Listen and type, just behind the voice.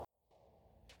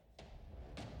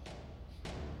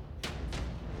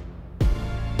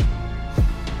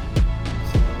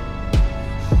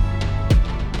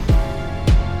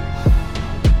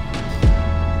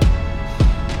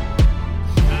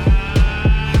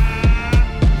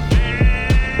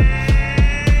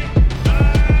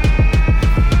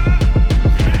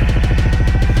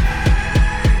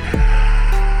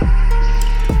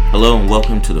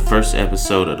first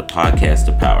episode of the Podcast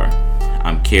of Power.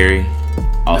 I'm Carrie,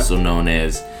 also known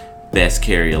as Best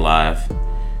Carrie Alive.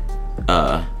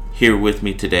 Here with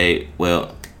me today,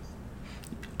 well,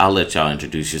 I'll let y'all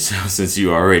introduce yourselves since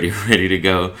you're already ready to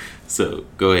go. So,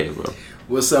 go ahead, bro.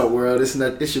 What's up, world? It's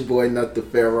your boy, Nut the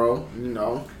Pharaoh. You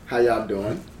know, how y'all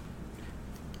doing?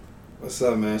 What's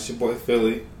up, man? It's your boy,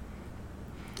 Philly.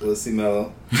 Lil C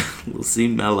Mello. Lil C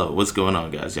Mello. What's going on,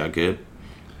 guys? Y'all good?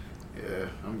 Yeah,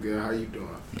 I'm good. How you doing?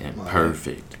 Yeah,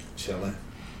 perfect. Chilling.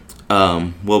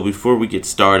 Well, before we get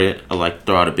started, I'd like to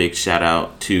throw out a big shout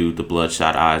out to the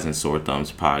Bloodshot Eyes and Sore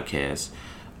Thumbs podcast.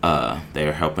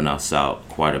 They're helping us out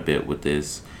quite a bit with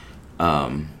this.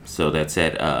 So that's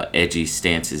at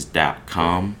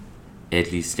edgystances.com.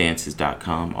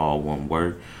 edgystances.com, all one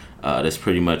word. That's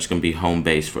pretty much going to be home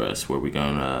base for us, where we're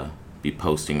going to be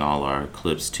posting all our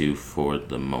clips to for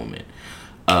the moment.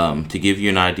 To give you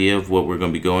an idea of what we're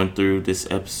going to be going through this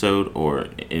episode, or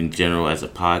in general as a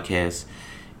podcast,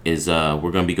 is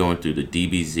we're going to be going through the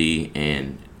DBZ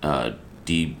and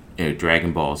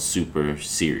Dragon Ball Super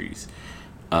series.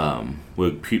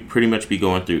 We'll pretty much be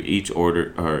going through each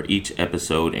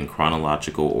episode in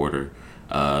chronological order.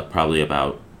 Probably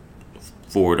about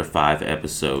 4 to 5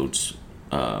 episodes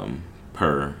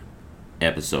per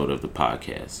episode of the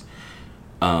podcast.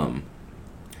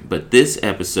 But this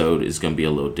episode is going to be a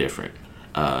little different.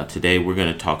 Today we're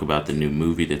going to talk about the new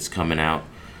movie that's coming out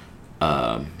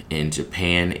in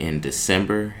Japan in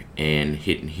December and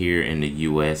hitting here in the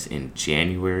U.S. in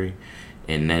January.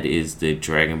 And that is the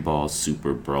Dragon Ball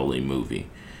Super Broly movie.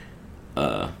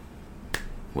 What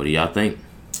do y'all think?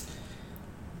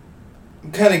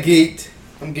 I'm kind of geeked.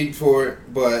 I'm geeked for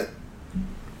it, but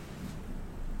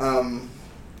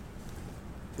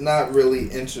not really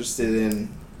interested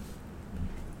in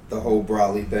the whole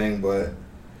Broly thing. But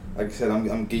like I said,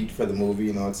 I'm geeked for the movie.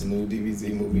 You know, it's a new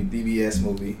DBZ movie, DBS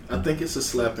movie. I think it's a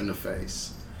slap in the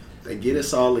face. They get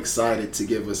us all excited to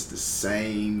give us the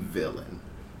same villain.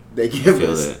 They give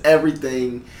us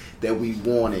everything that we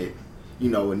wanted. You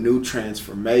know, a new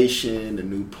transformation, a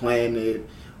new planet,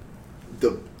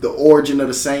 the origin of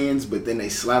the Saiyans, but then they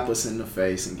slap us in the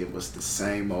face and give us the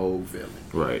same old villain.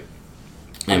 Right.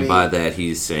 And by that,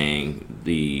 he's saying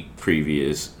the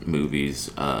previous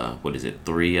movies,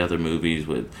 3 other movies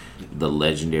with the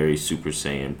legendary Super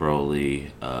Saiyan Broly,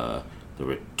 the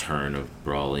return of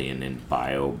Broly, and then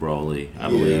Bio Broly, I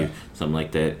believe, something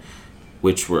like that,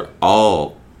 which were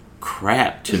all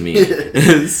crap to me.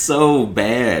 So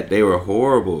bad. They were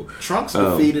horrible. Trunks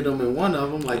defeated them in one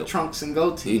of them, like Trunks and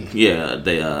Goten. Yeah,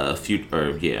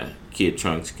 Kid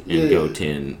Trunks and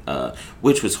Goten,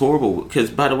 which was horrible. Because,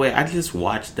 by the way, I just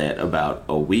watched that about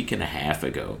a week and a half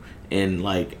ago, and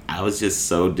like I was just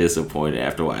so disappointed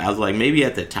after a while. I was like, maybe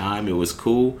at the time it was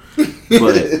cool,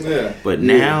 but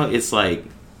now it's like,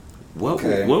 what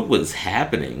was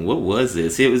happening? What was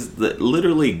this? It was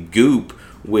literally goop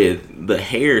with the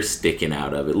hair sticking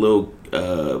out of it, little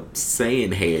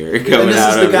Saiyan hair coming out of it.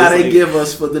 This is the guy they give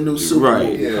us for the new Super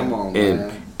movie. Yeah. Come on, and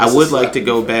man. I would like to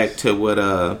go back to what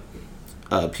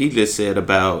P just said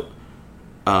about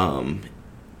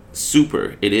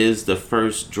Super. It is the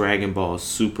first Dragon Ball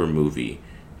Super movie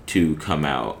to come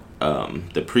out.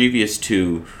 The previous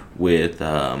 2 with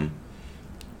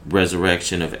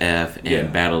Resurrection of F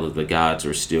and Battle of the Gods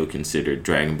are still considered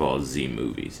Dragon Ball Z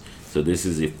movies. So this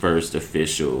is the first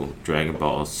official Dragon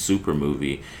Ball Super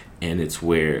movie, and it's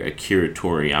where Akira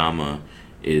Toriyama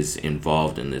is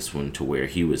involved in this one, to where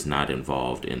he was not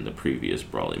involved in the previous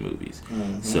Broly movies.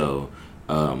 Mm-hmm. So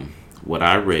what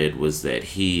I read was that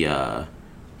he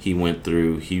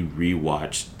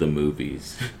rewatched the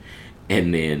movies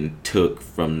and then took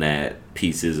from that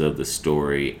pieces of the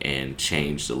story and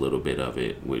changed a little bit of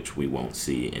it, which we won't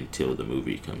see until the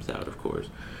movie comes out, of course.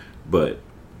 But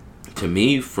to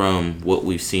me, from what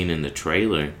we've seen in the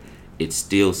trailer, it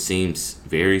still seems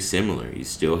very similar. You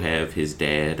still have his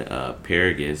dad,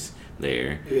 Paragus,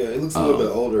 there. Yeah, he looks a little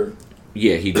bit older.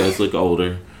 Yeah, he does look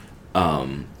older.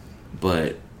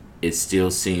 But it still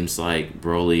seems like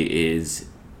Broly is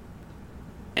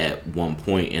at one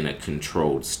point in a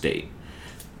controlled state.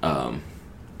 I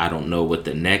don't know what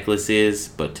the necklace is,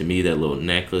 but to me that little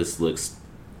necklace looks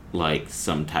like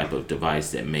some type of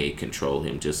device that may control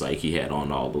him, just like he had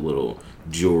on all the little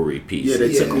jewelry pieces. Yeah,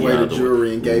 they took away the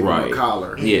jewelry and gave him a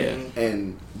collar. Yeah.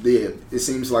 And it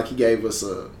seems like he gave us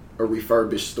a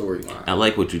refurbished storyline. I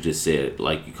like what you just said,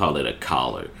 like you call it a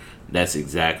collar.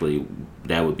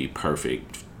 That would be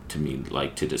perfect to me,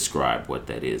 like to describe what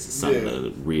that is. It's something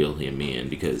to reel him in,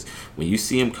 because when you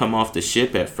see him come off the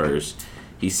ship at first,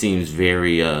 he seems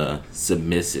very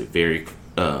submissive, very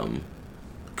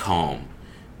calm.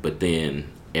 But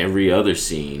then every other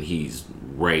scene he's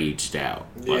raged out,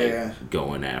 Yeah.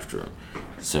 going after him.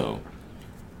 So,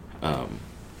 I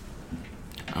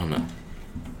don't know.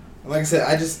 Like I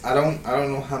said, I don't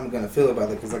know how I'm gonna feel about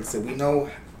it, because like I said, we know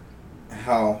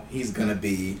how he's gonna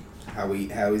be, how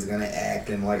he's gonna act,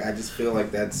 and like I just feel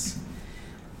like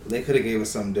they could have gave us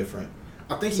something different.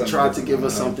 I think he tried to give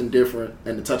us something different,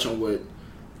 and to touch on what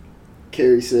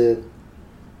Carrie said,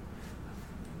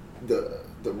 the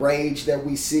rage that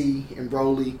we see in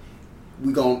Broly,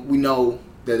 we know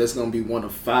that it's gonna be one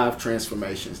of 5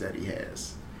 transformations that he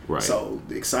has. Right. So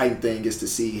the exciting thing is to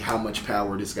see how much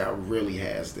power this guy really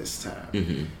has this time.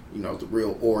 Mm-hmm. You know, the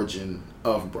real origin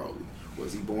of Broly.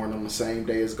 Was he born on the same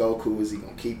day as Goku? Is he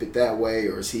gonna keep it that way,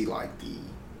 or is he like the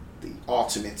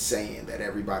ultimate Saiyan that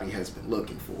everybody has been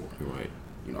looking for? Right.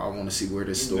 You know, I want to see where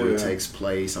this story takes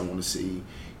place. I want to see,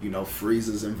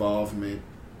 Frieza's involvement.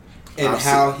 And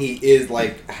how he is,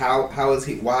 like, how is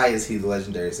he, why is he the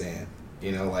legendary Saiyan?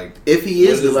 You know, like, if he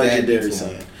is the legendary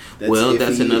Saiyan.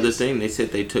 That's another thing. They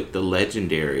said they took the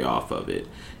legendary off of it.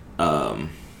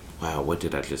 Wow, what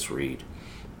did I just read?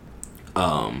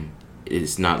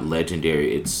 It's not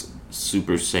legendary. It's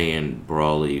Super Saiyan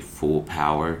Broly full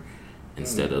power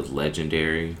instead of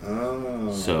legendary.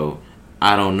 Oh. So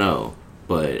I don't know,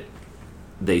 but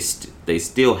they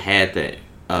still had that.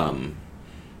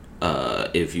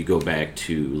 If you go back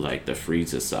to like the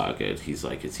Frieza saga, he's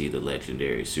like, is he the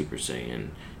legendary Super Saiyan?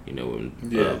 You know, when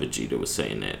Vegeta was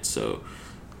saying that. So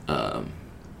I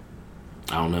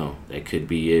don't know. That could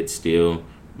be it still,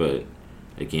 but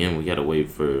again, we gotta wait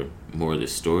for more of the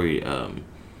story.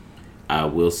 I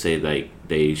will say, like,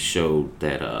 they showed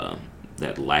that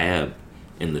lab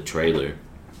in the trailer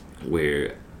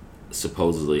where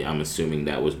supposedly, I'm assuming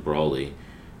that was Broly.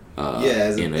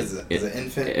 As an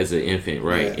infant. As an infant,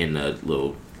 right, in a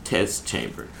little test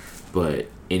chamber. But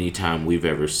anytime we've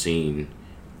ever seen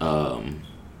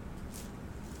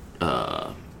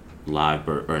live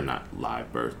birth, or not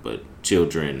live birth, but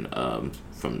children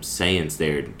from Saiyans,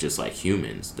 they're just like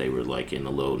humans. They were like in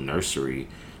a little nursery,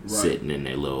 sitting in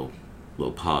their little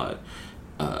pod.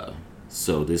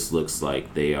 So this looks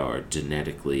like they are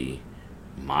genetically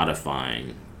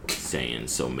modifying Saiyans,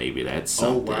 so maybe that's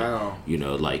something. Oh,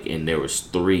 wow. Like, and there was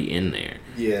 3 in there.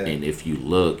 Yeah. And if you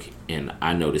look, and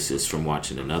I noticed this from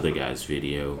watching another guy's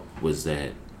video, was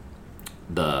that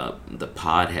the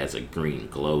pod has a green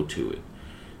glow to it.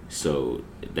 So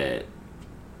that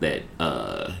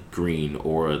green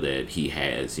aura that he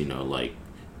has, like,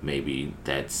 maybe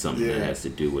that's something that has to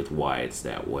do with why it's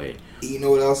that way. You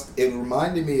know what else? It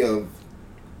reminded me of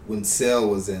when Cell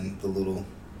was in the little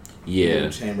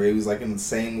chamber. He was like in the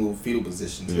same little fetal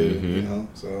position too,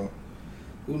 So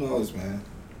who knows, man?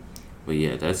 But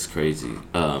yeah, that's crazy.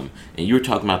 And you were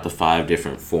talking about the 5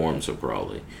 different forms of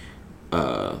Broly.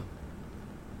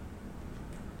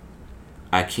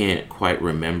 I can't quite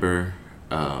remember.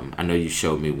 I know you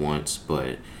showed me once,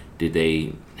 but did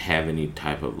they have any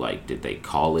type of, like, did they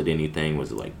call it anything?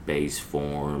 Was it like base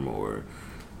form or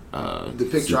the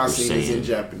picture I seen is in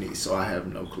Japanese, so I have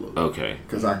no clue. Okay.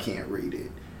 Because I can't read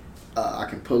it. I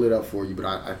can pull it up for you, but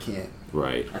I can't.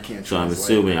 Right. I can't. So I'm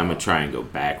assuming I'm gonna try and go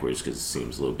backwards because it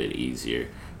seems a little bit easier.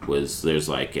 There's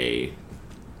like a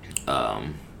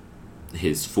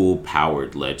his full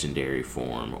powered legendary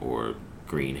form or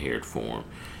green haired form.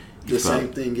 The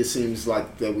same thing it seems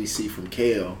like that we see from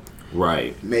Kale.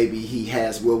 Right. Maybe he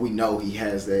has. Well, we know he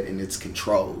has that, and it's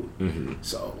controlled. Mm-hmm.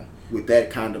 So with that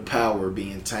kind of power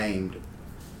being tamed,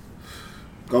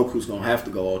 Goku's gonna have to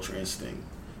go Ultra Instinct.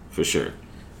 For sure.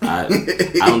 I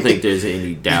don't think there's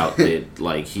any doubt that,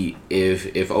 like,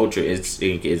 if Ultra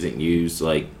Instinct isn't used,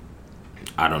 like,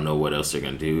 I don't know what else they're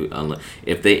gonna do.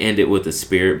 If they end it with a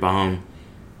Spirit Bomb,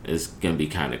 it's gonna be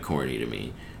kind of corny to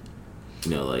me.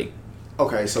 Like.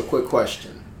 Okay, so quick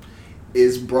question: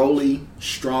 is Broly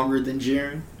stronger than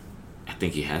Jiren? I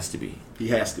think he has to be. He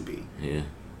has to be. Yeah.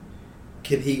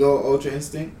 Can he go Ultra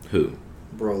Instinct? Who?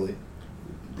 Broly.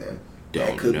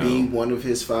 That could be one of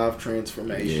his 5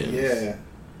 transformations. Yeah.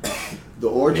 The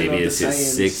origin Maybe of the it's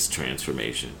his Saiyans. 6th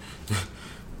transformation.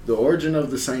 The origin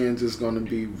of the Saiyans is going to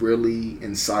be really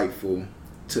insightful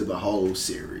to the whole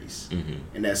series,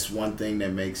 and that's one thing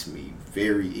that makes me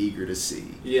very eager to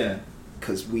see. Yeah.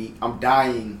 Because I'm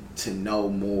dying to know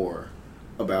more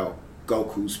about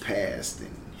Goku's past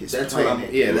and his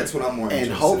planet. That's what I'm more interested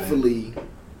in. And hopefully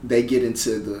they get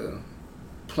into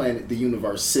the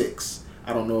Universe 6.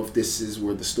 I don't know if this is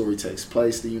where the story takes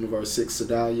place, the Universe 6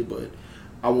 Sedalia, but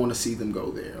I want to see them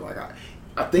go there. Like,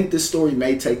 I think this story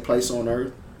may take place on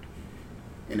Earth,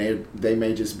 and they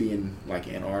may just be in, like,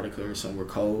 Antarctica or somewhere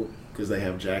cold because they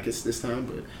have jackets this time,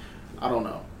 but I don't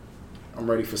know. I'm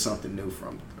ready for something new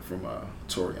from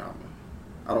Toriyama.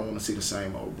 I don't want to see the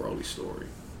same old Broly story.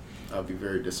 I'll be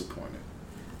very disappointed.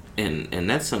 And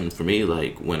that's something for me.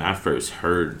 Like when I first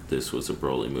heard this was a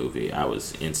Broly movie, I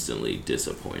was instantly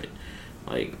disappointed.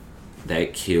 Like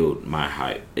that killed my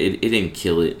hype. It didn't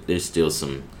kill it. There's still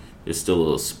a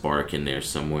little spark in there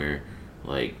somewhere.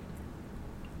 Like,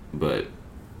 but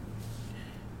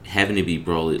having to be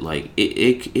Broly, like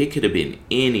it could have been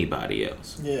anybody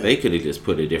else. Yeah. They could have just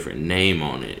put a different name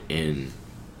on it and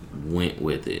went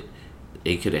with it.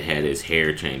 It could have had his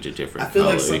hair change a different I feel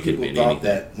color. like some It could have people been thought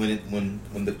anything. that when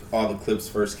all the clips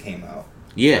first came out.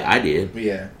 Yeah, I did.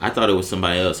 Yeah. I thought it was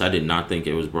somebody else. I did not think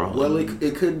it was Broly. Well,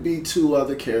 it could be two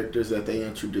other characters that they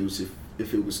introduced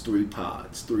if it was three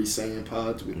Saiyan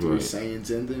pods with three Right. Saiyans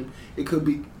in them. It could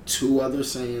be two other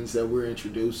Saiyans that we're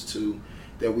introduced to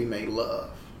that we may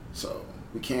love. So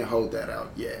we can't hold that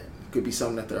out yet. It could be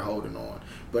something that they're holding on.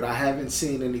 But I haven't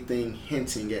seen anything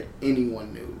hinting at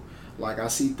anyone new. Like I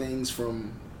see things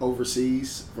from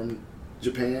overseas, from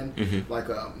Japan, like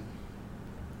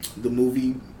the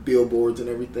movie billboards and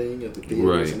everything at the theaters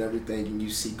Right. and everything, and you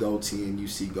see Goten, you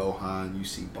see Gohan, you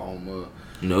see Bulma.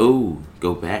 No,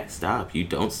 go back. Stop. You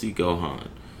don't see Gohan.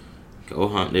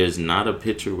 There's not a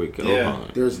picture with Gohan. Yeah,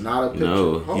 there's not a picture.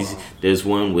 No, there's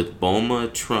one with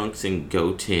Bulma, Trunks, and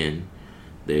Goten.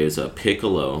 There's a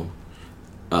Piccolo,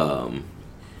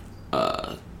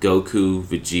 Goku,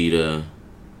 Vegeta,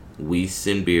 Whis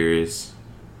and Beerus,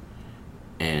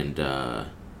 and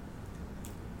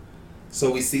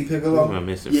So we see who am Piccolo. I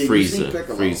missing? Yeah, you see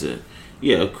Piccolo. Frieza.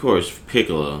 Yeah, of course,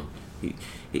 Piccolo.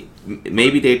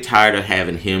 Maybe they're tired of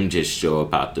having him just show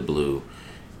up out the blue,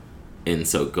 and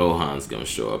so Gohan's gonna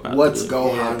show up out What's the blue.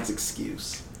 Gohan's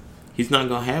excuse? He's not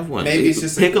gonna have one. Maybe it's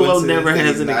just a Piccolo coincidence never that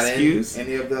has he's an not in excuse.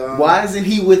 Any of the, Why isn't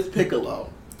he with Piccolo?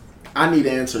 I need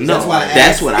answers. No, That's why I that's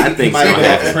asked. what I He think's might gonna be off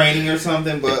happen. training or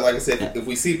something. But like I said, if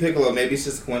we see Piccolo, maybe it's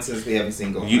just a coincidence we haven't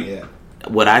seen Gohan yet.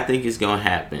 What I think is gonna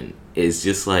happen is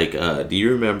just like, do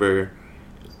you remember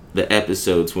the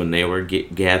episodes when they were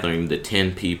gathering the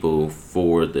 10 people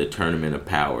for the Tournament of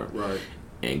Power? Right.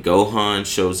 And Gohan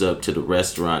shows up to the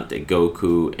restaurant that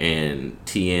Goku and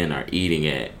Tien are eating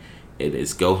at. It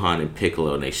is Gohan and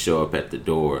Piccolo, and they show up at the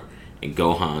door, and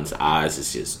Gohan's eyes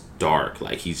is just dark,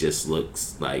 like he just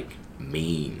looks like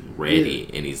mean, ready,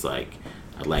 and he's like,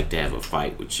 "I'd like to have a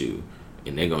fight with you."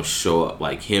 And they're gonna show up,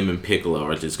 like him and Piccolo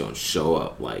are just gonna show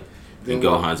up, like, and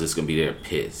Gohan's just gonna be there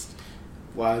pissed.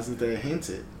 Why isn't that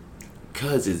hinted?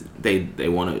 Cause they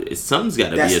want to. Something's got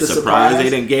to be That's a the surprise. surprise? They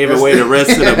done gave That's away the- the rest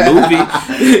of the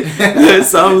movie.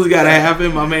 Something's got to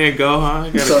happen. My man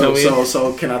Gohan got to come in.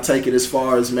 So can I take it as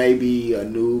far as maybe a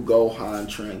new Gohan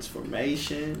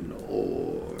transformation,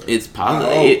 or It's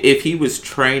possible Oh. if he was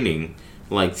training,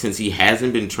 like since he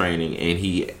hasn't been training, and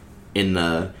he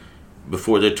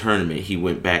before the tournament he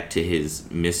went back to his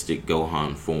Mystic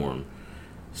Gohan form.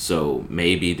 So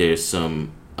maybe there's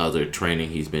some other training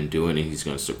he's been doing, and he's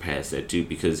going to surpass that too.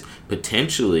 Because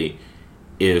potentially,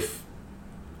 if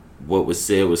what was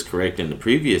said was correct in the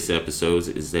previous episodes,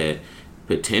 is that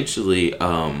potentially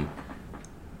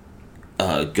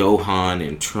Gohan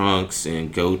and Trunks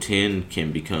and Goten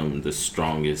can become the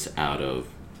strongest out of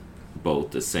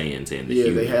both the Saiyans and the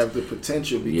humans. they have the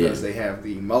potential because Yeah. they have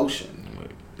the emotion.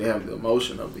 Right. They have the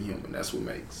emotion of the human. That's what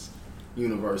makes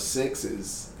Universe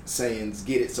 6's Saiyans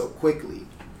get it so quickly.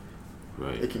 They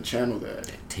Right. can channel that.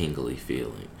 That tingly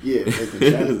feeling. Yeah, they can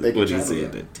channel, they can What you channel said,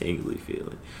 that. that tingly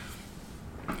feeling.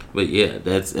 But yeah,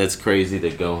 that's crazy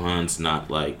that Gohan's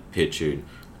not like pictured.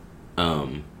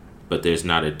 But there's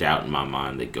not a doubt in my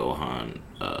mind that Gohan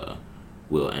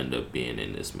will end up being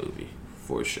in this movie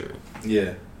for sure.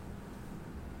 Yeah.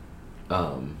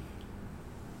 How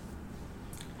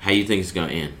you think it's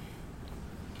gonna end?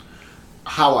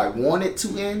 How I want it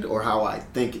to end, or how I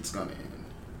think it's gonna end.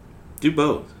 Do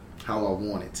both. How I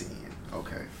want it to end.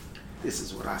 Okay, this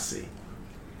is what I see.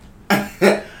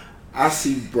 I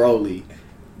see Broly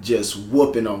just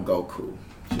whooping on Goku,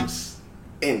 just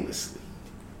endlessly.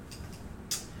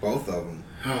 Both of them.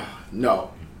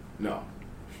 No. No.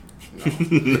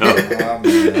 Oh,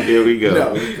 man. Here we go.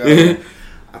 No.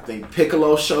 I think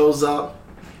Piccolo shows up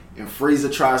and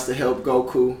Frieza tries to help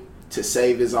Goku to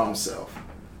save his own self.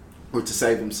 Or to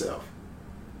save himself.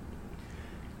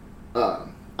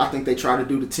 I think they try to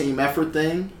do the team effort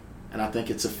thing, and I think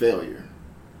it's a failure.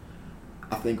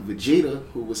 I think Vegeta,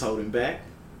 who was holding back,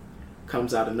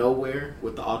 comes out of nowhere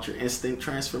with the Ultra Instinct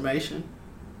transformation.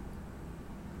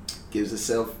 Gives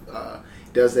itself,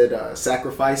 does that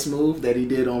sacrifice move that he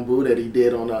did on Buu, that he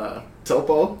did on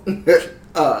Topo.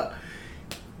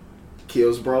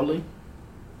 Kills Broly.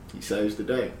 He saves the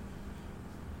day.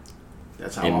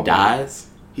 That's how. And dies.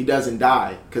 He doesn't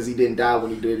die because he didn't die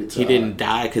when he did it. He didn't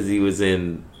die because he was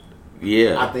in.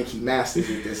 Yeah. I think he mastered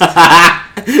it this time.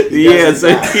 Yeah. So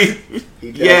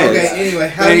he doesn't yes. die. Okay. Anyway,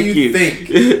 how do you think?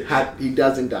 He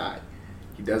doesn't die.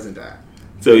 He doesn't die.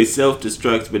 So he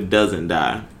self-destructs but doesn't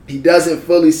die. He doesn't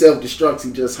fully self-destruct.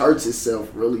 He just hurts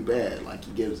himself really bad. Like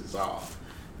he gives his all.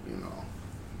 You know.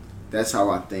 That's how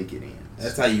I think it ends.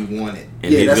 That's how you want it.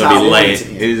 And he's gonna be laying.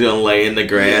 He's gonna lay in the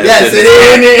grass. Yes, it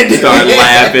is. Start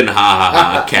laughing, ha ha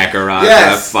ha, Kakarot.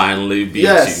 Yes. I finally beat you.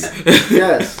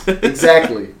 Yes,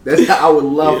 exactly. That's how I would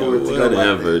love for it to go.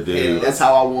 Whatever, like that. dude. And that's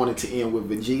how I want it to end, with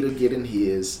Vegeta getting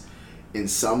his in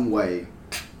some way.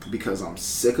 Because I'm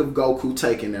sick of Goku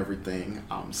taking everything.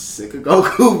 I'm sick of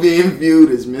Goku being viewed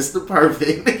as Mr.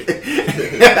 Perfect.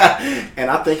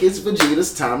 And I think it's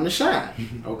Vegeta's time to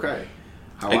shine. Okay.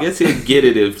 I guess he'd get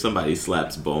it if somebody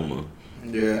slaps Bulma.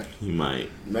 Yeah. He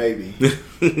might. Maybe. My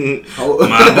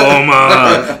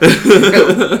Bulma!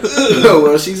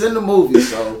 Well, she's in the movie,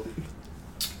 so.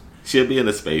 She'll be in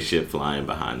a spaceship flying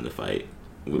behind the fight.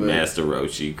 With Master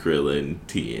Roshi, Krillin,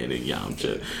 Tien, and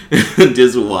Yamcha.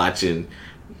 Just watching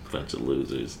a bunch of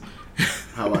losers.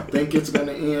 How I think it's going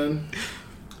to end.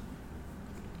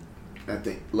 I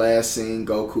think last scene,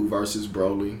 Goku versus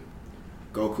Broly.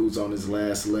 Goku's on his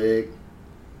last leg.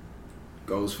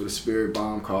 Goes for the spirit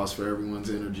bomb, calls for everyone's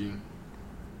energy.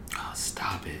 Oh,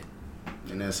 stop it.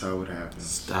 And that's how it happens.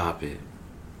 Stop it.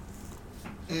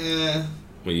 Yeah.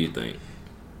 What do you think?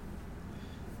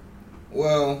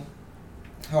 Well,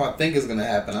 how I think it's going to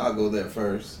happen, I'll go there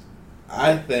first.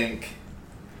 I think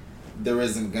there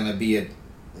isn't going to be a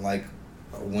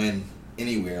win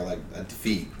anywhere, like a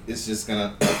defeat. It's just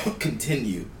going to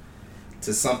continue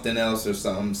to something else or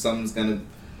something. Something's going to,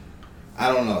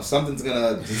 I don't know, something's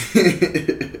going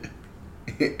to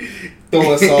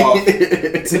throw us off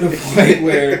to the point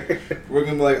where we're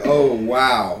going to be like, oh,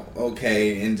 wow,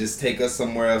 okay, and just take us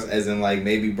somewhere else, as in, like,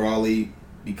 maybe Broly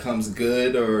becomes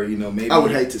good, or, you know, maybe... I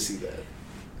would hate to see that.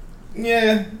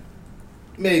 Yeah,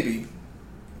 maybe.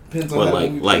 Depends on what, how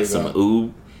like, we like some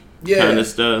oob kind of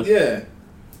stuff? Yeah.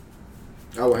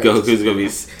 Goku's going to be...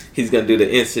 He's going to do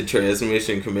the instant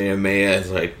transmission Kamehameha. It's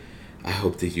like, I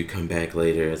hope that you come back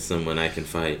later as someone I can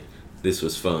fight. This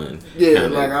was fun. Yeah, kinda,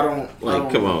 like, I don't...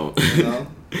 Come on. You know,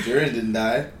 Jiren didn't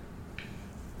die.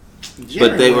 Jiren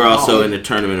but they were also home. in the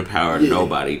Tournament of Power. Yeah.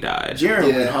 Nobody died.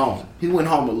 Jiren went home. He went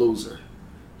home a loser.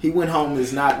 He went home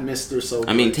as not Mr. So good.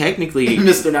 I mean, technically...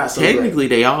 Mr. Not So Technically,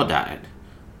 great. they all died.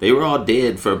 They were all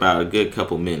dead for about a good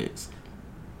couple minutes.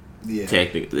 Yeah.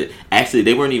 Technically. Actually,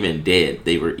 they weren't even dead.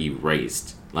 They were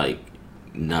erased. Like,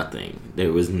 nothing.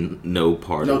 There was no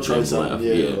part of them left.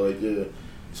 Yeah.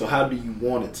 So how do you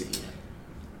want it to end?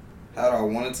 How do I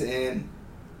want it to end?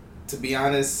 To be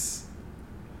honest,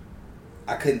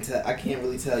 I couldn't tell. I can't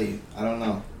really tell you. I don't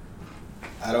know.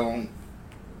 I don't.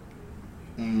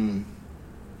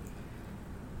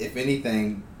 If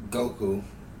anything, Goku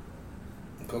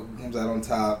comes out on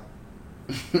top.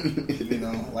 You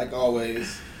know, like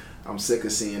always. I'm sick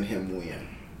of seeing him win.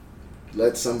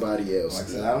 Let somebody else. Like I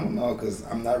said, I don't know, because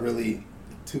I'm not really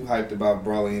too hyped about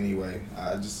Broly anyway.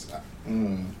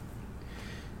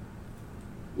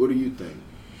 What do you think?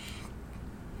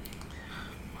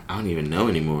 I don't even know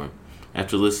anymore.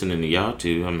 After listening to y'all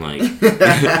two, I'm like...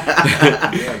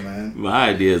 Yeah, man. My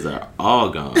ideas are all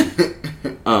gone.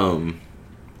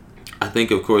 I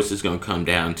think, of course, it's going to come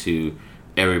down to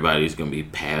everybody's going to be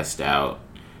passed out.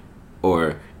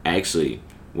 Or, actually,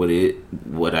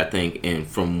 what I think, and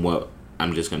from what...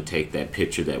 I'm just going to take that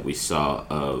picture that we saw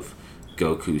of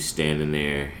Goku standing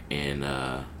there in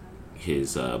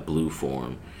his blue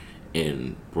form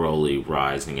and Broly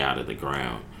rising out of the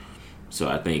ground. So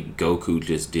I think Goku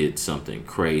just did something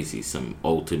crazy, some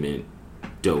ultimate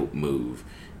dope move,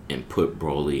 and put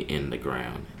Broly in the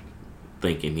ground,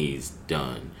 thinking he's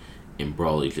done. And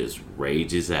Broly just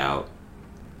rages out,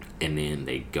 and then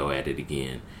they go at it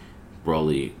again.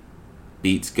 Broly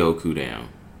beats Goku down.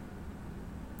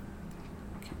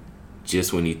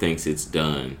 Just when he thinks it's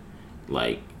done,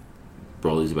 like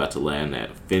Broly's about to land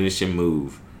that finishing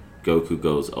move, Goku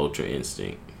goes Ultra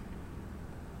Instinct.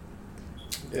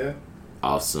 Yeah.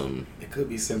 Awesome. It could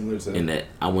be similar to... And that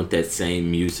I want that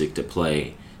same music to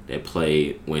play that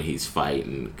played when he's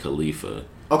fighting Khalifa.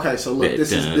 Okay, so look,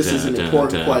 this is an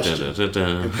important question.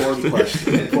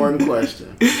 Important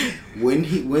question.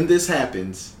 When this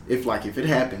happens, if it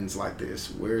happens like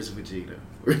this, where's Vegeta?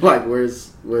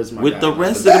 Where's my with guy? The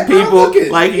rest of the people?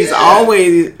 Like he's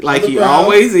always he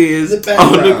always is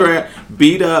on the ground,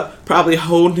 beat up, probably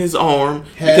holding his arm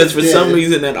because for some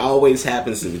reason that always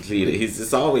happens to Vegeta.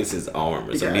 It's always his arm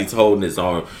or something. He's holding his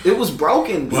arm. It was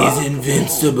broken, bro. He's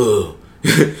invincible.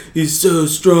 He's so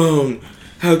strong.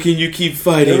 How can you keep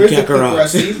fighting, There is a clip where I Kakarot?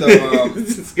 seen the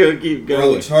Just gonna keep Broly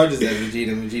going. charges at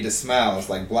Vegeta, and Vegeta smiles,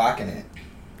 like blocking it,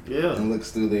 Yeah. and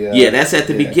looks through the. Yeah, that's at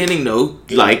the yeah. beginning though.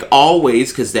 Like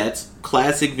always, because that's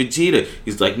classic Vegeta.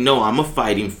 He's like, no, I'm a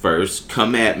fight him first.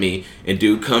 Come at me, and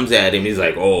dude comes at him. He's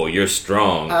like, oh, you're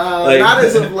strong. Like, Not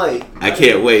as of late. I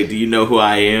can't wait. Do you know who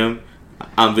I am?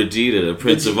 I'm Vegeta, the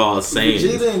Prince of all Saiyans.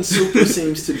 Vegeta in Super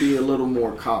seems to be a little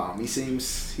more calm. He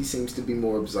seems to be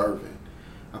more observant.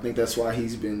 I think that's why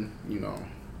he's been,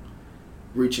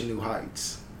 reaching new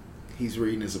heights. He's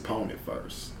reading his opponent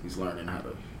first. He's learning how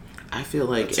to. I feel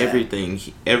like attack.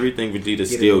 everything Vegeta Get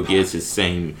still in the gets his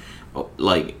same,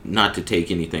 like, not to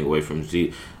take anything away from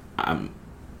Vegeta.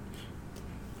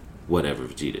 Whatever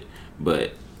Vegeta,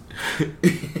 but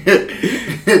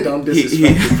Don't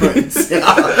disrespect the prince.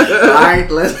 Alright,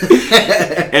 let's.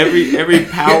 every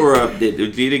power up that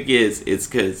Vegeta gets, it's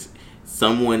because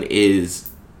someone is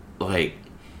like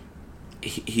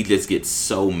he just gets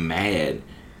so mad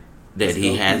that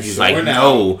he's like,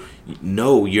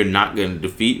 no, you're not gonna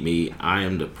defeat me. I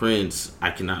am the prince. I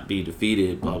cannot be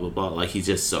defeated. Blah blah blah. Like he's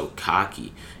just so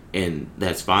cocky, and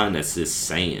that's fine. That's just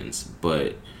Saiyans,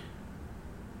 but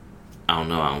I don't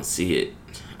know. I don't see it.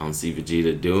 I don't see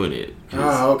Vegeta doing it.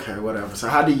 Oh, okay, whatever. So,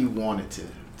 how do you want it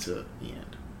to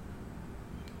end?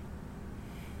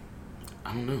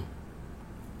 I don't know.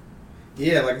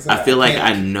 Yeah, like I said, I feel like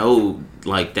I know,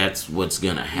 like that's what's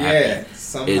gonna happen. Yeah,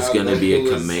 somehow It's gonna be a Goku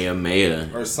is- Kamehameha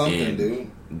or something, and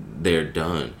dude. they're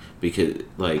done because,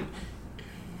 like,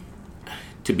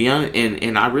 to be honest,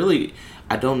 and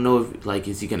I don't know if like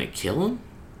is he gonna kill him?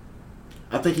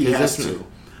 I think he 'Cause has that's to.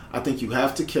 I think you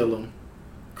have to kill him.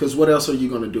 Because what else are you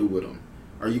going to do with him?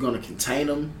 Are you going to contain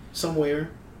him somewhere?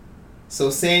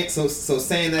 So saying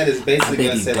that is I basically bet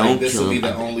gonna he say don't like this kill will be him.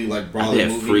 the only like I Broly bet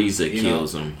movie. Frieza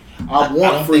kills him. I don't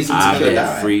want think Frieza I to kill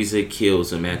bet him. Frieza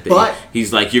kills him at the But- end.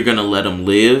 He's like, you're gonna let him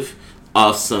live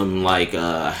off some like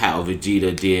how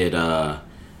Vegeta did the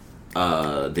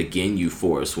Ginyu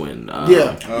Force when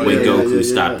Goku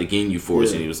stopped the Ginyu Force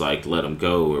Yeah. and he was like, let him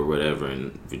go or whatever,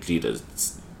 and Vegeta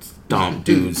stomped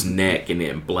dude's neck and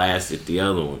then blasted the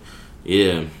other one.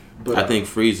 Yeah, But, I think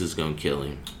Frieza's gonna kill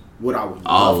him. What I would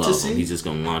All love to of see, them. He's just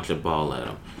gonna launch a ball at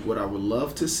him. what I would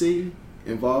love to see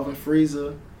involving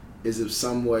Frieza is if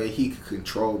some way he could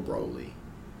control Broly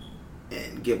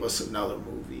and give us another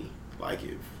movie. Like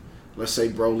if, let's say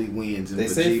Broly wins and They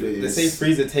say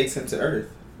Frieza takes him to Earth.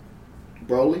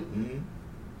 Broly? Mm-hmm.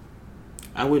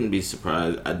 I wouldn't be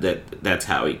surprised that's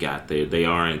how he got there. They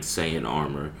are in Saiyan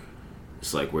armor.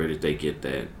 It's like, where did they get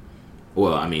that?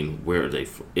 Well, I mean, where are they?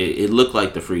 It looked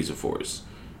like the Frieza Force.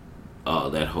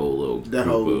 That whole little That group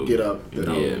whole of- get up.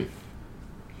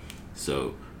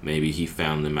 So maybe he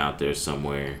found them out there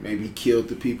somewhere. Maybe he killed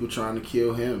the people trying to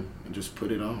kill him and just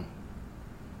put it on.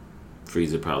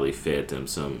 Frieza probably fed them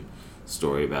some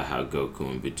story about how Goku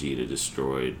and Vegeta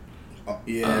destroyed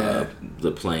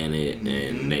the planet,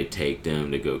 and they take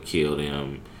them to go kill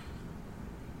them.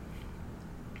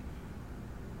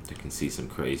 I can see some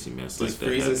crazy mess Does like that.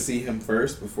 Frieza happen. see him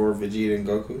first before Vegeta and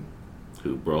Goku?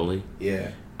 Who, Broly?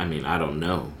 Yeah. I mean, I don't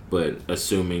know, but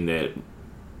assuming that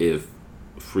if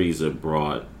Frieza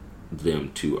brought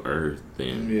them to Earth,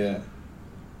 then Yeah.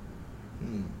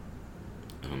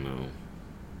 I don't know.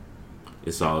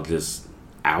 It's all just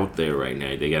out there right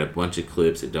now. They got a bunch of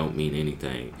clips that don't mean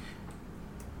anything,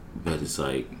 but it's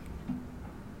like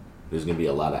there's gonna be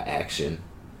a lot of action.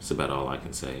 That's about all I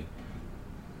can say.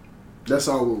 That's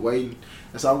all we're waiting.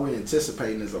 That's all we're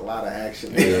anticipating is a lot of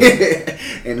action. Yeah.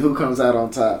 And who comes out on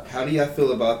top? How do y'all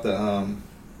feel about the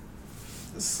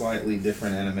slightly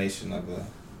different animation of the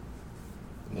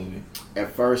movie?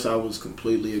 At first, I was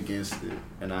completely against it,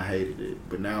 and I hated it.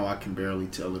 But now I can barely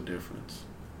tell the difference,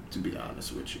 to be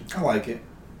honest with you. I like it.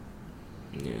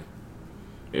 Yeah.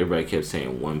 Everybody kept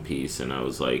saying One Piece, and I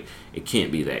was like, it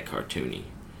can't be that cartoony.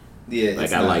 Yeah,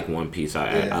 Like, I like One Piece.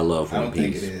 I love I One don't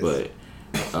think Piece, it is. but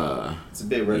it's a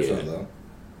bit retro yeah. though.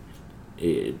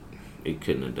 It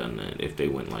couldn't have done that. If they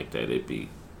went like that, it'd be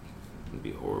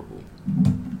horrible.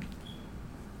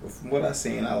 But from what I've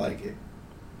seen, I like it.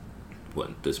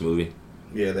 What, this movie?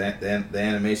 Yeah, the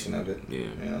animation of it. Yeah.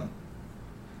 You know,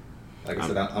 like I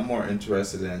said, I'm more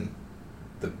interested in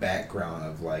the background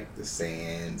of like the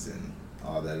Saiyans and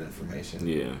all that information.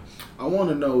 Yeah. I want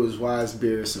to know is why is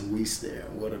Beerus and Whis there?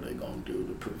 What are they going to do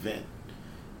to prevent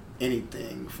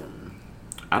anything from...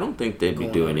 I don't think they'd be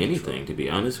Going doing out of anything, control. to be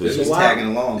honest They're with just you. tagging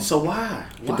along. So why?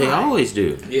 But they always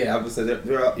do. Yeah, I would say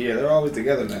they're always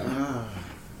together now, Ah.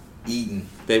 eating.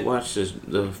 They watched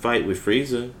the fight with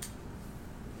Frieza.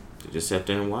 They just sat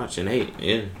there and watched and ate.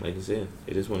 Yeah, like you said,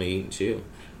 they just want to eat and chill.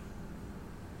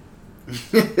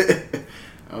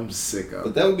 I'm sick of.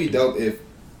 But that would be dope if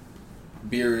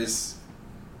Beerus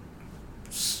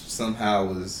somehow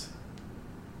was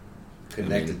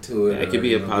connected to it. That could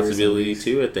be a possibility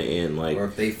too at the end, like, or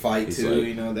if they fight too, like,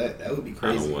 you know, that would be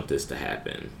crazy. I don't want this to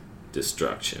happen.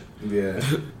 Destruction. Yeah.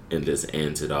 And just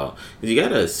ends it all. 'Cause you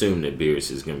gotta assume that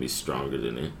Beerus is gonna be stronger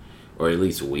than it, or at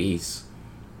least Whis.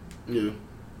 Yeah.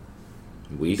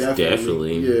 Whis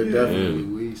definitely. Yeah, definitely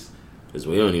Whis. Because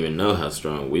we don't even know how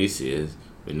strong Whis is.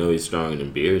 We know he's stronger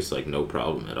than Beerus, like, no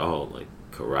problem at all. Like,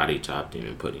 karate chopped him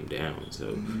and put him down.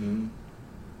 So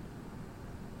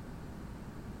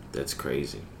that's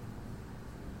crazy.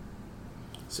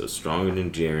 So stronger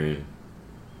than Jiren,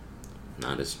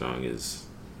 not as strong as.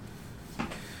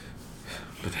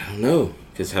 But I don't know,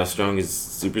 because how strong is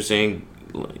Super Saiyan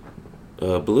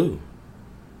Blue?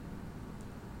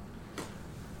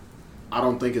 I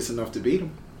don't think it's enough to beat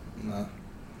him. No.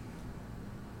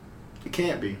 It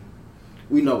can't be.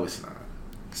 We know it's not.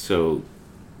 So,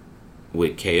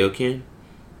 with Kaioken?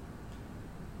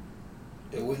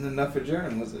 It wasn't enough for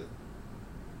Jiren, was it?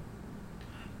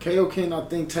 Kaioken, I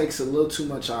think, takes a little too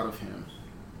much out of him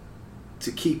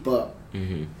to keep up.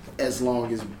 Mm-hmm. As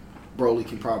long as Broly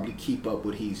can probably keep up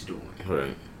what he's doing.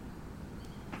 Right.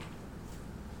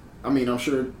 I mean, I'm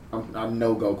sure, I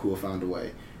know Goku will find a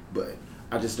way, but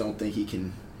I just don't think he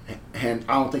can. I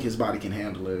don't think his body can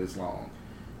handle it as long.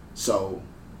 So,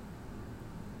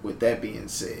 with that being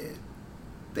said,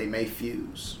 they may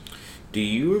fuse. Do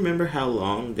you remember how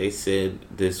long they said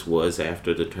this was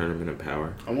after the Tournament of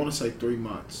Power? I want to say 3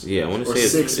 months. Yeah, I want to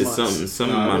say it's some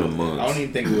amount of months. I don't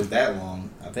even think it was that long.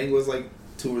 I think it was like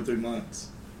 2 or 3 months.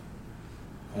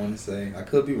 I want to say. I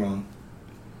could be wrong.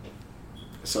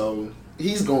 So,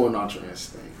 he's going Ultra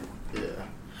Instinct. Yeah.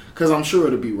 Because I'm sure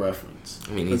it'll be referenced.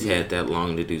 I mean, he's had that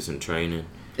long to do some training.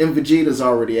 And Vegeta's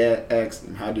already asked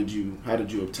him, how did you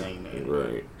obtain that?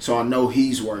 Right. So I know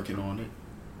he's working on it.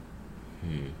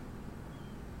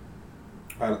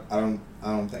 I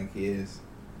don't think he is.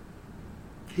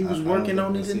 He was working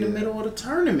on it in the middle of the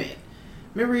tournament.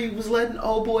 Remember, he was letting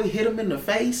old boy hit him in the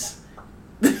face?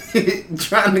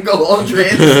 Trying to go Ultra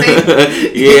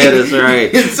Instinct. Yeah, that's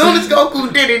right. As soon as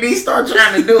Goku did it, he started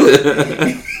trying to do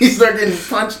it. He started getting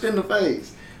punched in the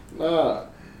face. Nah.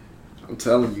 I'm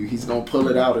telling you, he's going to pull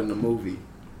it out in the movie.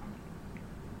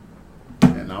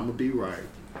 And I'm going to be right.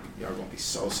 Y'all going to be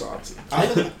so salty.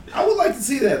 I would like to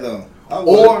see that, though.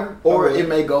 Or it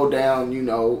may go down,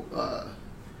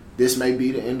 this may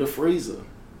be the end of Frieza.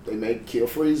 They may kill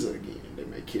Frieza again. They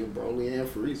may kill Broly and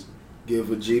Frieza. Give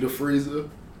Vegeta Frieza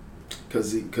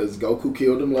because Goku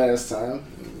killed him last time.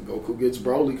 And Goku gets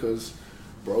Broly because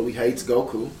Broly hates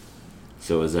Goku.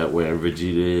 So is that where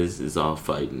Vegeta is all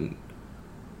fighting?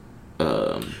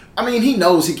 I mean, he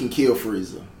knows he can kill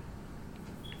Frieza.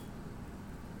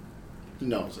 He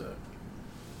knows that.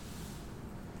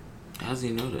 How does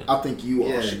he know that? I think you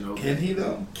all should know that. Can he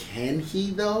though? Can he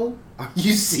though? Are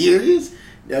you serious?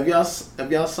 Have y'all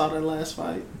saw that last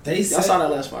fight? Y'all saw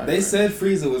that last fight. They right? said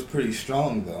Frieza was pretty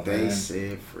strong though. They man.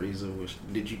 said Frieza was.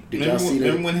 Did remember, y'all see that?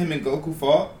 Remember when him and Goku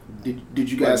fought? Did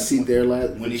you guys see their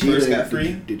last when he first got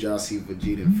free? Did y'all see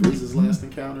Vegeta and Frieza's last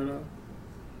encounter though?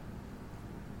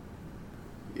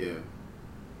 Yeah.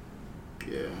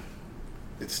 Yeah.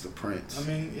 It's the Prince. I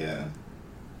mean, yeah.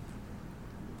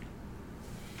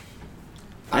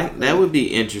 That would be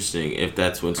interesting if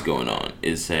that's what's going on.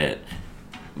 Is that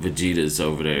Vegeta's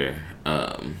over there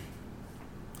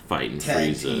fighting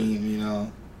Tag Frieza?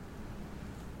 Team,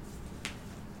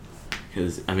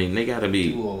 Because I mean, they gotta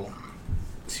be. Duel.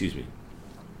 Excuse me.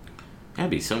 Gotta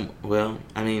be some. Well,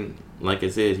 I mean, like I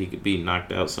said, he could be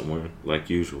knocked out somewhere like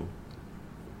usual.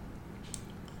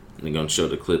 And they're gonna show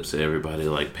the clips of everybody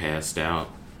like passed out.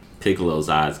 Piccolo's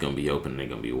eyes gonna be open. And they're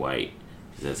gonna be white.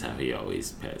 'Cause that's how he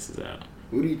always passes out.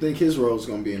 Who do you think his role is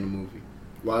going to be in the movie?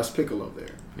 Why is Piccolo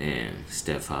there? Man,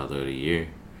 stepfather of the year.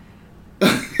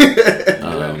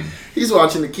 He's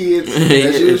watching the kids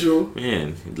as usual.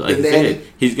 Man, like I said,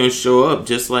 he's gonna show up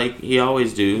just like he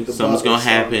always do. Something's gonna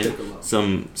happen.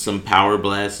 Some power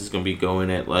blast is gonna be going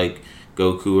at like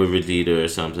Goku or Vegeta or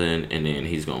something, and then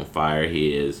he's gonna fire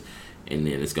his, and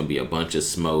then it's gonna be a bunch of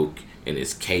smoke, and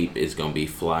his cape is gonna be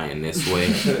flying this way.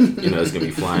 It's gonna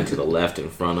be flying to the left in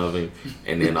front of him,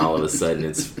 and then all of a sudden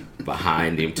it's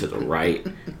behind him to the right.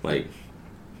 Like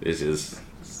it's just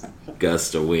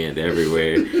gust of wind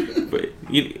everywhere. But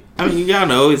y'all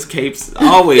know his cape's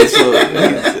always so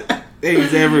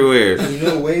he's everywhere.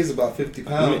 It weighs about 50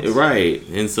 pounds. Right.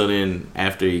 And so then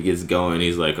after he gets going,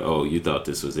 he's like, "Oh, you thought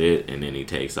this was it?" And then he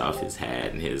takes off his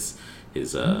hat and his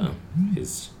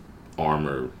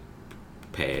armor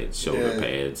pads, shoulder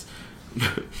pads,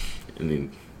 and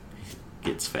then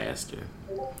gets faster.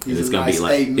 He's It's gonna be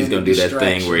like he's gonna do that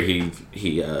thing where he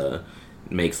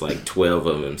makes like 12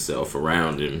 of himself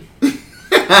around him.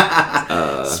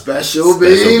 Special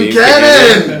beam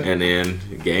cannon, and then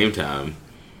game time,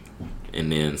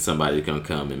 and then somebody's gonna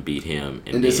come and beat him,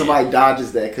 and then somebody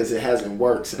dodges that because it hasn't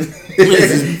worked in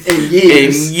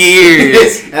years. In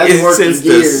years, it's since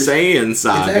the Saiyan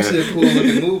saga. It's actually a cool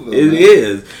looking move, though. It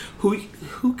is.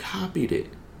 Who copied it?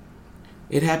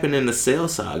 It happened in the Cell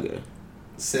saga.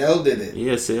 Cell did it.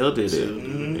 Yeah, Cell did it.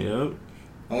 Mm-hmm. Yep.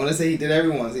 I want to say he did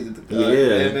everyone's. He did the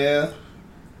Kamehameha.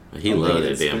 He loved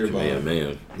that damn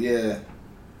Kamehameha. Yeah.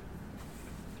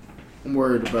 I'm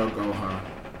worried about Gohan.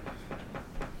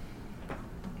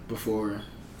 Before.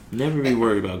 Never be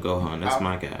worried about Gohan. That's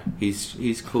my guy.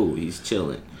 He's cool. He's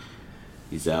chilling.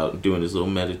 He's out doing his little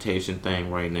meditation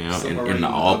thing right now in the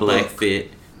all black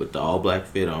fit with the all black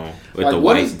fit on with the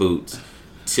white boots,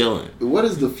 chilling. What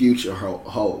does the future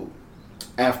hold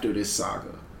after this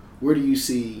saga? Where do you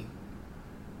see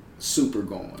Super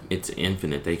going? It's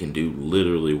infinite. They can do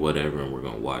literally whatever, and we're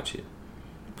gonna watch it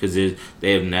because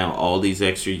they have now all these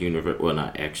extra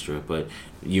not extra, but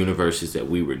universes that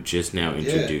we were just now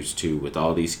introduced to with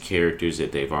all these characters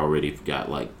that they've already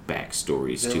got like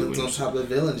backstories villains to. On top of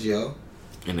villains, yo.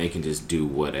 And they can just do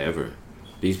whatever.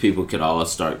 These people could all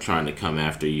start trying to come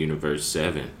after Universe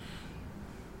 7.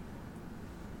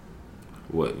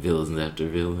 What, villains after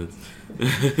villains?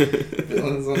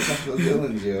 Villains on top of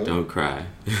villains, yo. Don't cry.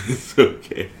 It's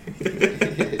okay.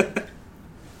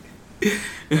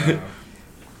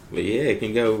 But yeah, it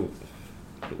can go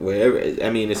wherever. I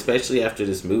mean, especially after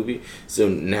this movie. So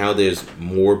now there's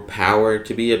more power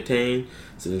to be obtained.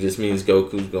 So this means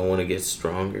Goku's going to want to get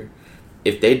stronger.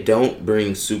 If they don't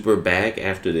bring Super back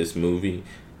after this movie,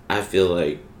 I feel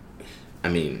like, I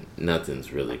mean,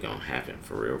 nothing's really going to happen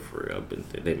for real. But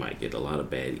they might get a lot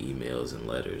of bad emails and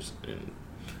letters.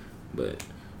 But,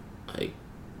 like,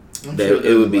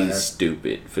 it would be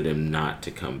stupid for them not to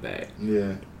come back.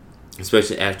 Yeah.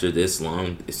 Especially after this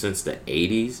long, since the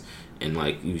 80s, and,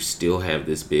 like, you still have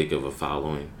this big of a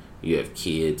following. You have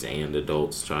kids and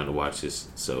adults trying to watch this,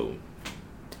 so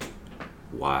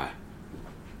why?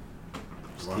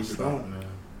 Keep it going, man.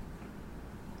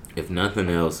 If nothing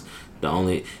else, the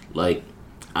only, like,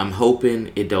 I'm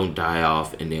hoping it don't die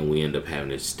off and then we end up having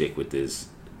to stick with this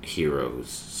heroes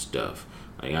stuff.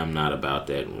 Like, I'm not about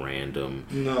that random,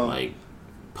 like,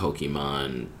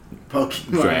 Pokemon,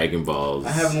 Dragon Balls.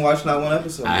 I haven't watched not one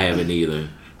episode. I haven't either.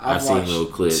 I've seen little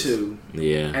clips. 2.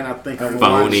 Yeah. And I think I'm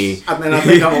phony. I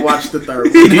think I'm gonna watch the third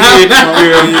one.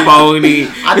 You're phony.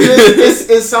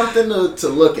 It's something to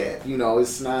look at. You know,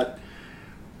 it's not.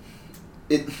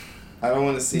 I don't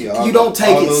want to see all. You don't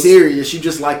take it serious. You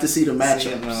just like to see the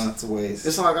matchups. No, it's a waste.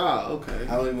 It's like, okay.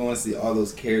 I don't even want to see all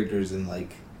those characters in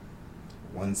like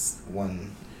one.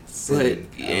 But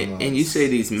and you say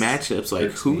these matchups,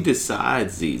 like who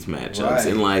decides these matchups, right.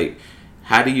 and like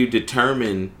how do you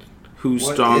determine who's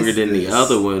stronger than the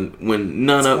other one when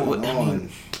none of?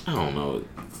 I don't know.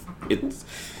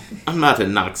 I'm not to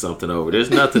knock something over. There's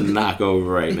nothing to knock over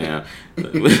right now. I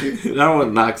don't want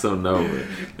to knock something over.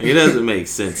 It doesn't make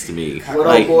sense to me. What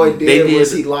old boy did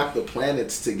was he locked the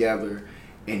planets together,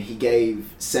 and he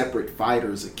gave separate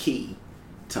fighters a key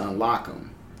to unlock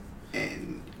them,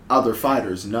 and other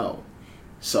fighters know.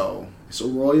 So it's a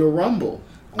Royal Rumble.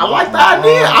 I like the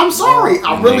idea. I'm sorry.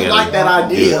 I really like that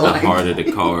idea. The heart of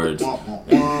the cards.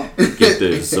 Get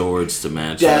the swords to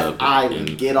match Death up.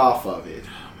 Island. Get off of it.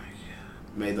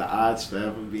 May the odds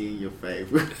forever be in your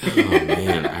favor. Oh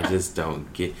man, I just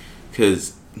don't get,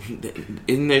 because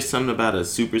isn't there something about a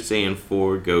Super Saiyan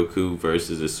 4 Goku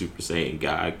versus a Super Saiyan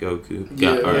God Goku?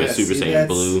 Or a Super Saiyan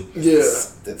Blue? Yeah,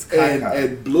 that's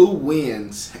and Blue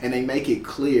wins, and they make it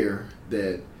clear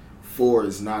that 4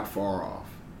 is not far off.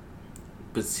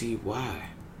 But see, why?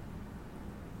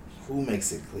 Who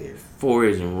makes it clear? 4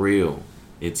 isn't real.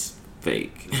 It's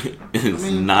fake. It's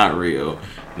not real.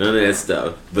 None of that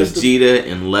stuff. Vegeta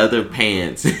in leather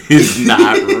pants is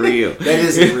not real. That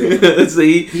isn't real.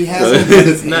 See, he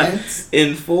has pants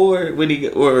in 4 when he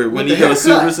goes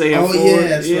Super Saiyan 4. Yeah,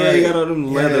 that's right. He got on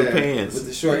them leather pants with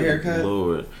the short haircut.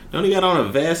 Lord, don't he got on a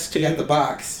vest too? He got the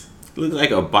box. Look like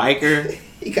a biker.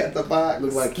 He got the box.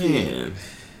 Look like man.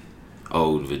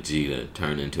 Old Vegeta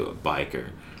turned into a biker.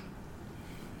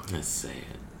 That's sad.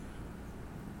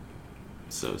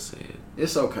 So sad.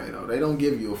 It's okay though. They don't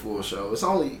give you a full show. It's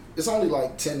only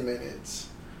like 10 minutes.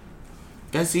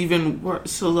 That's even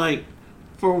worse. So like,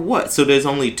 for what? So there's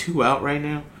only 2 out right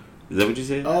now? Is that what you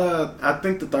said? I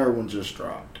think the third one just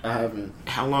dropped. I haven't.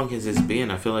 How long has this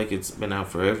been? I feel like it's been out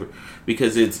forever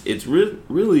because it's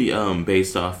really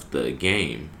based off the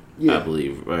game. I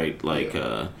believe, right? Like,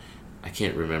 I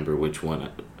can't remember which one.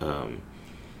 But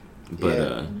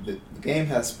the game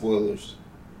has spoilers.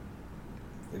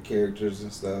 The characters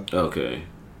and stuff. Okay.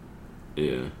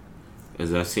 Yeah.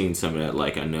 As I've seen some of that,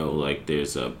 like, I know, like,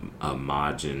 there's a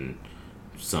Majin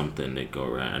something that go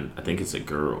around. I think it's a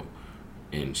girl.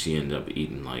 And she ended up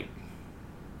eating, like,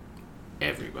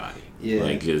 everybody. Yeah.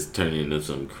 Like, just turning into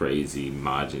some crazy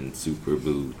Majin Super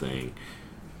Buu thing.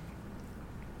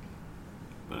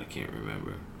 But I can't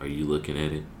remember. Are you looking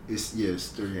at it? It's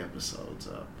 3 episodes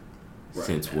up. Right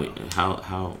Since now. When?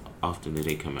 How often do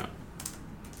they come out?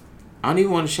 I don't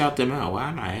even want to shout them out. Why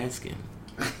am I asking?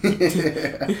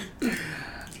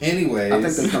 Anyways, I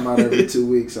think they come out every 2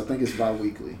 weeks. I think it's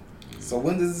bi-weekly. So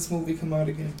when does this movie come out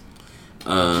again?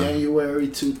 January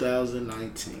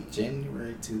 2019.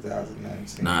 January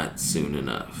 2019. Not soon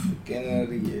enough. Beginning of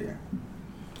the year.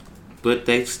 But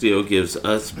that still gives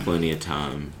us plenty of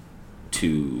time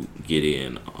to get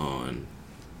in on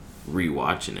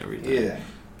rewatching everything. Yeah.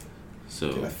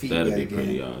 So that'd be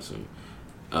pretty awesome.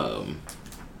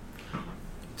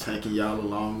 Taking y'all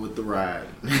along with the ride.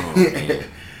 Oh, man.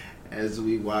 As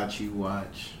we watch, you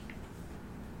watch.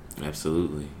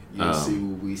 Absolutely. You'll see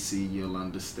what we see. You'll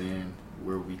understand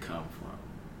where we come from.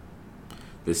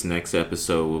 This next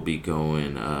episode will be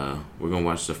going. We're gonna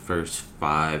watch the first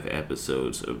 5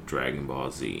 episodes of Dragon Ball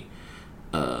Z,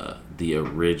 the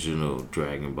original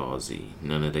Dragon Ball Z.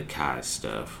 None of the Kai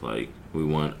stuff. Like, we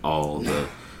want all the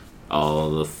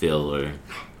filler,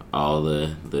 all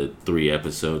the 3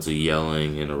 episodes of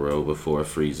yelling in a row before a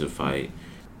Frieza fight,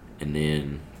 and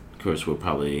then of course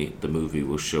the movie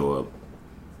will show up.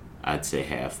 I'd say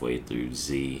halfway through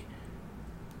Z,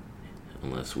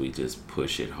 unless we just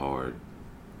push it hard.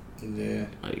 Yeah.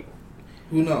 Like,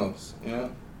 who knows? Yeah.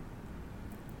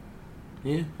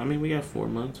 Yeah, I mean, we got 4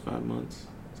 months, 5 months.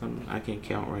 Something I can't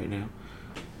count right now.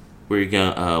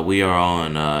 We are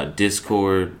on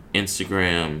Discord,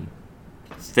 Instagram,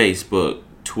 Facebook,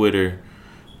 Twitter.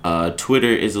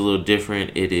 Twitter is a little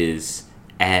different. It is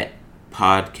at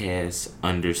podcast_of,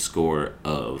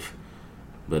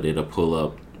 but it'll pull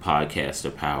up Podcast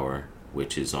of Power,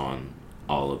 which is on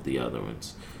all of the other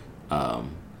ones.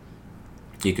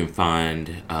 You can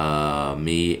find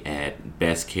me at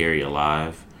Best Carry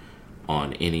Alive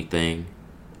on anything,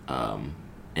 and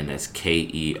that's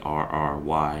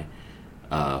KERRY.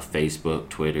 Facebook,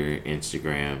 Twitter,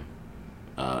 Instagram,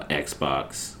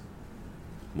 Xbox,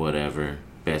 whatever.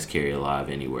 Best Carry Alive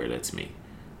anywhere. That's me.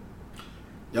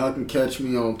 Y'all can catch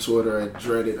me on Twitter at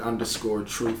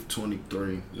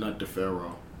dreaded_truth23, not the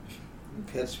Pharaoh.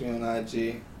 Catch me on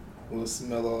IG,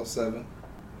 WillSmell07.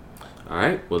 All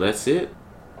right, well, that's it.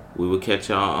 We will catch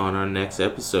y'all on our next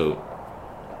episode.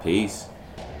 Peace.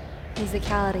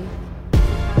 Musicality.